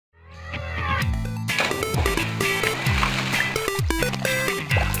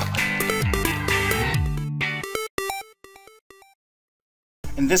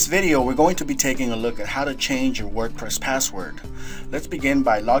In this video, we're going to be taking a look at how to change your WordPress password. Let's begin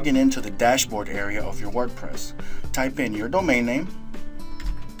by logging into the dashboard area of your WordPress. Type in your domain name,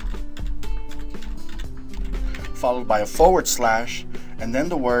 followed by a / and then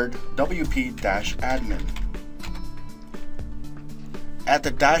the word wp-admin. At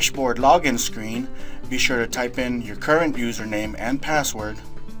the dashboard login screen, be sure to type in your current username and password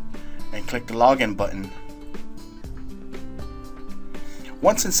and click the login button.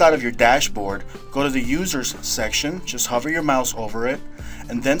 Once inside of your dashboard, go to the Users section, just hover your mouse over it,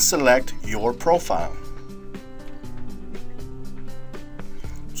 and then select your profile.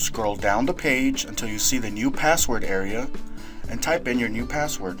 Scroll down the page until you see the new password area and type in your new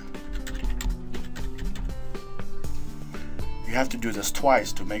password. You have to do this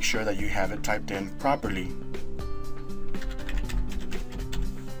twice to make sure that you have it typed in properly.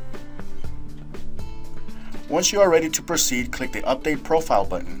 Once you are ready to proceed, click the Update Profile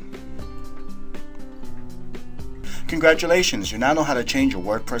button. Congratulations, you now know how to change your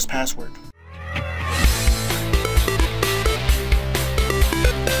WordPress password.